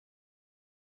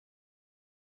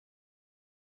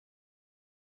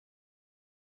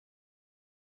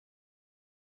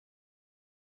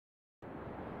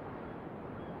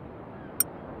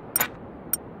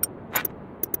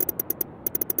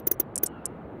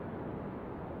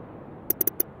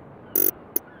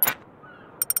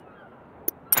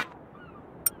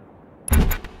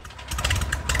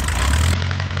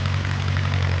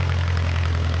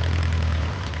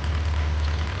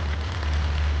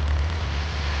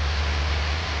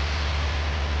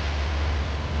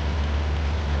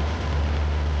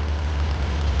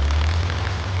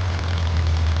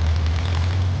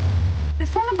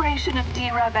celebration of Di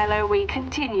Ravello Week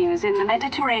continues in the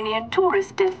Mediterranean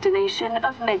tourist destination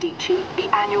of Medici.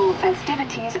 The annual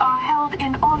festivities are held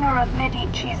in honor of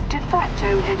Medici's de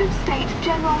facto head of state,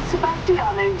 General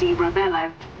Sebastiano Di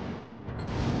Ravello.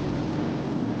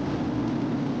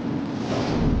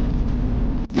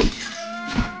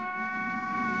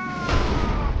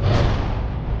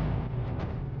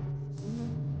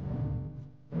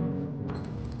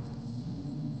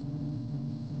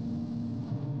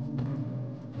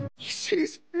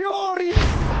 She's furious!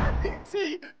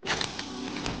 See?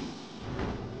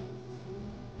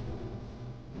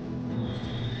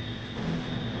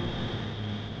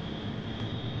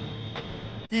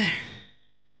 There.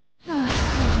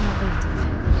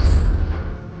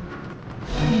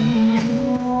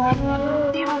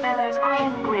 Di Ravello's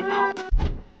iron grip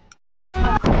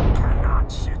Cannot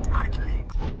sit idly.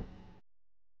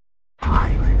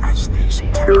 Time as these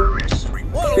terrorists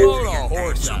bring What the load of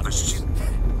horse of the apples? city.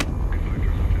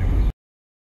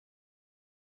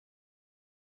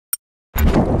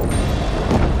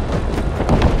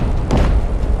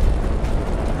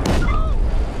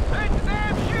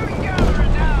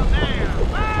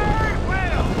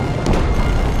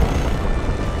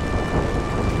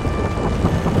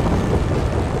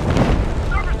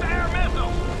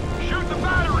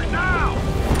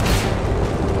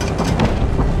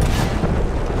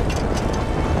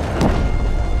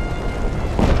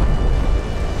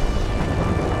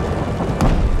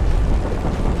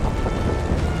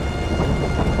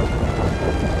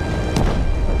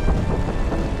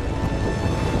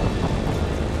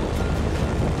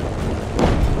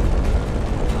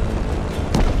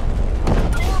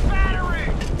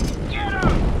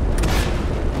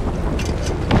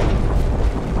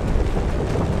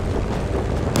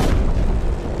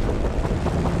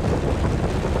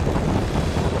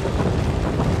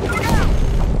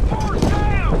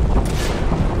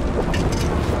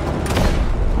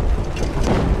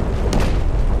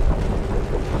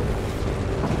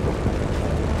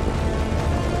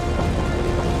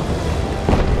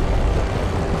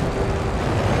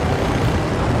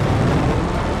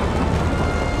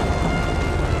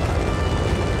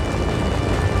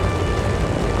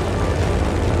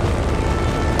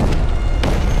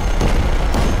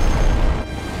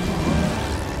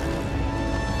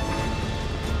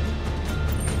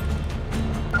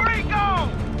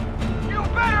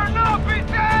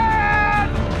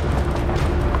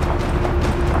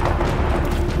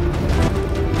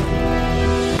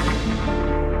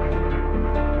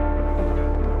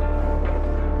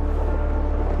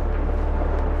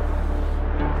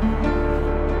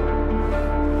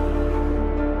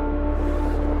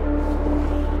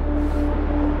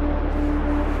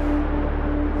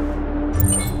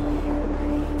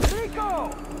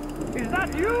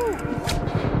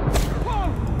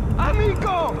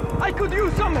 I could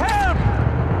use some help!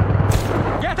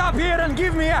 Get up here and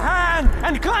give me a hand,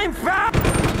 and climb fast!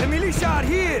 The militia are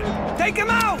here! Take them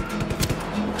out!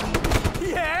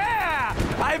 Yeah!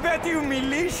 I bet you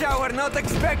militia were not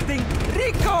expecting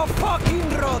Rico fucking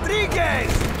Rodriguez!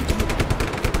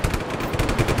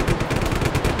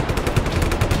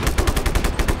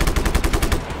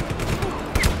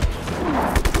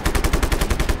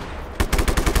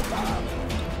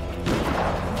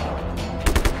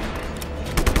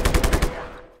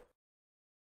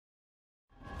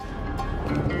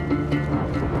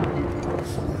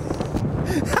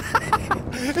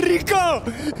 Rico!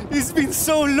 It's been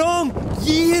so long!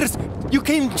 Years! You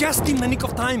came just in the nick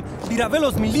of time. Di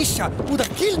Ravello's militia would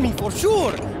have killed me for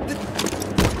sure!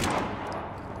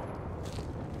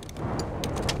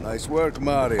 Nice work,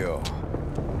 Mario.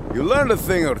 You learned a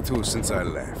thing or two since I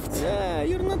left. Yeah,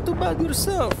 you're not too bad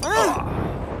yourself, huh?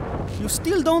 You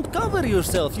still don't cover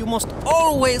yourself. You must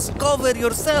always cover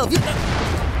yourself.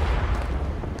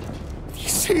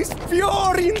 This is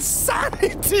pure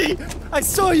insanity! I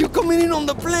saw you coming in on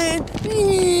the plane,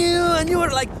 and you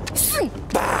were like,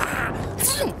 bah,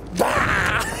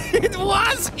 bah. It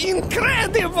was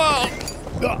incredible!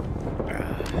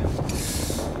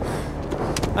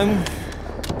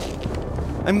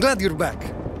 I'm glad you're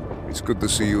back. It's good to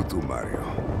see you too, Mario.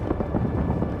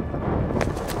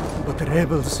 But the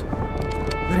rebels,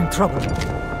 they're in trouble.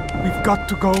 We've got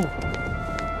to go.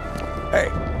 Hey,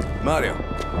 Mario.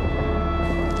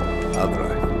 I'll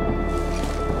drive.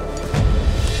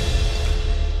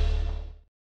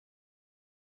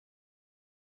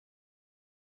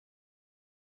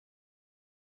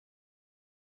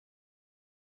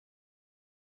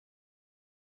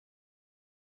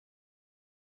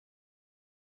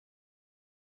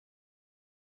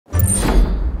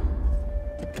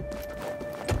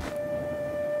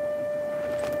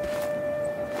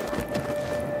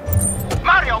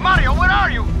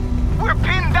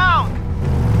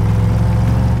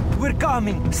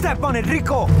 coming! Step on it,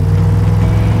 Rico!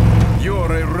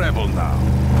 You're a rebel now.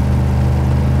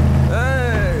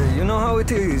 Hey, you know how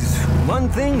it is. One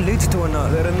thing leads to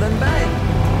another and then bang!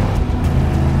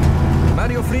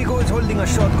 Mario Frigo is holding a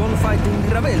shotgun fighting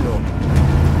Ravello.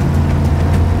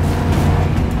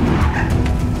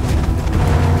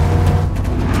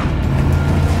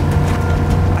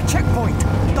 A checkpoint!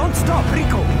 Don't stop,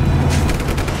 Rico!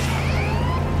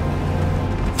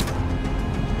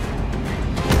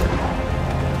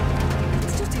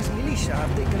 It's just his militia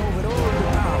have taken over all the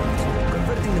towns,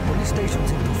 converting the police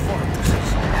stations into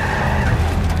fortresses.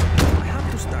 I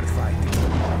have to start fighting.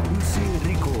 You see,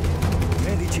 Rico,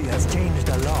 Medici has changed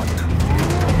a lot.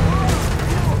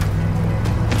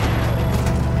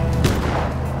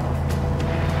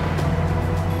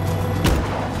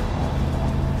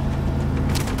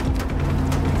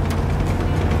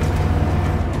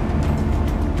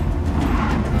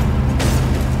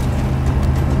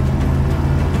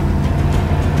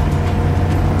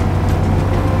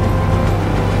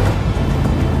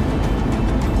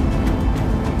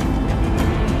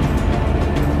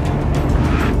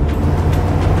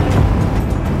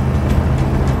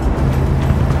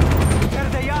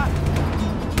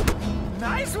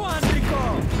 Nice one, Rico!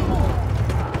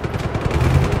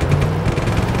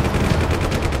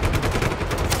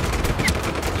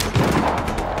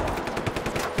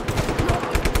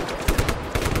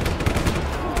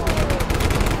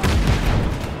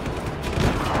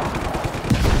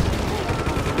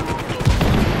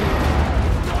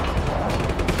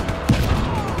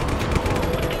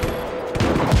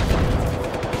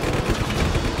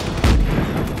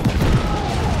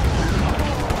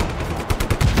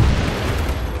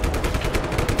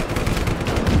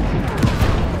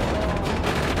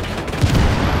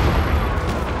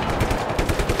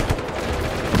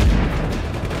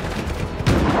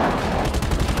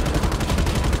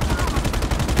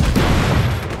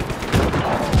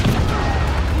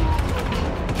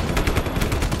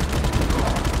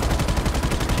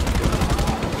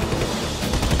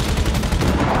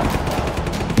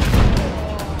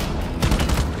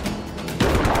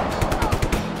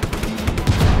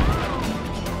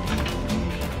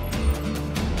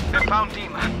 Found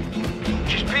Dima.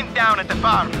 She's pinned down at the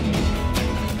farm.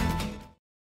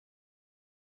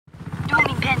 Doom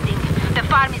impending. The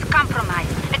farm is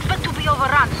compromised. Expect to be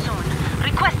overrun soon.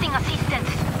 Requesting assistance.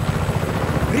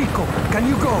 Rico, can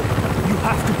you go? You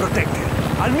have to protect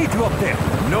her. I'll meet you up there.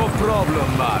 No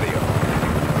problem, Mario.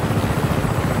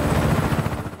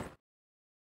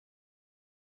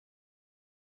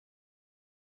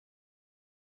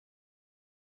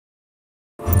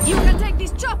 You can take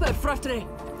this chopper, Fratre!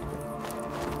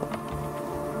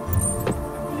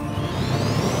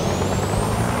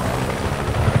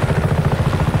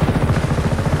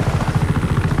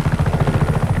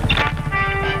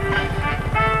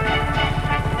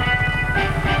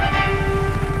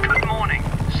 Good morning,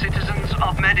 citizens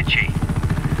of Medici.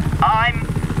 I'm,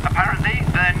 apparently,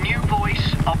 the new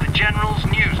voice of the General's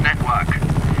News Network.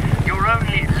 Your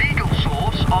only legal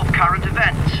source of current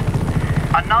events.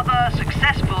 Another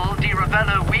successful Di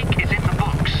Ravello week is in the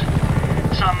books.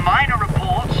 Some minor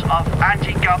reports of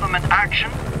anti-government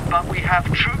action, but we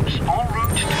have troops en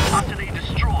route to utterly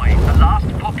destroy the last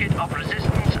pocket of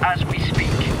resistance as we speak.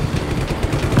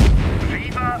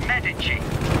 Viva Medici!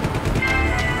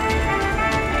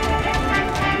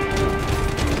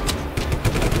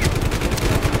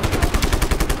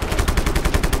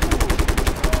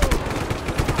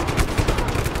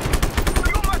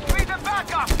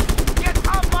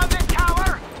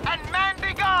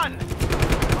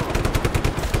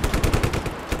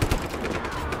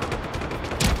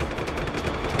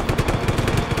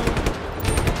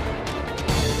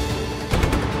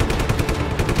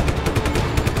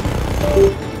 You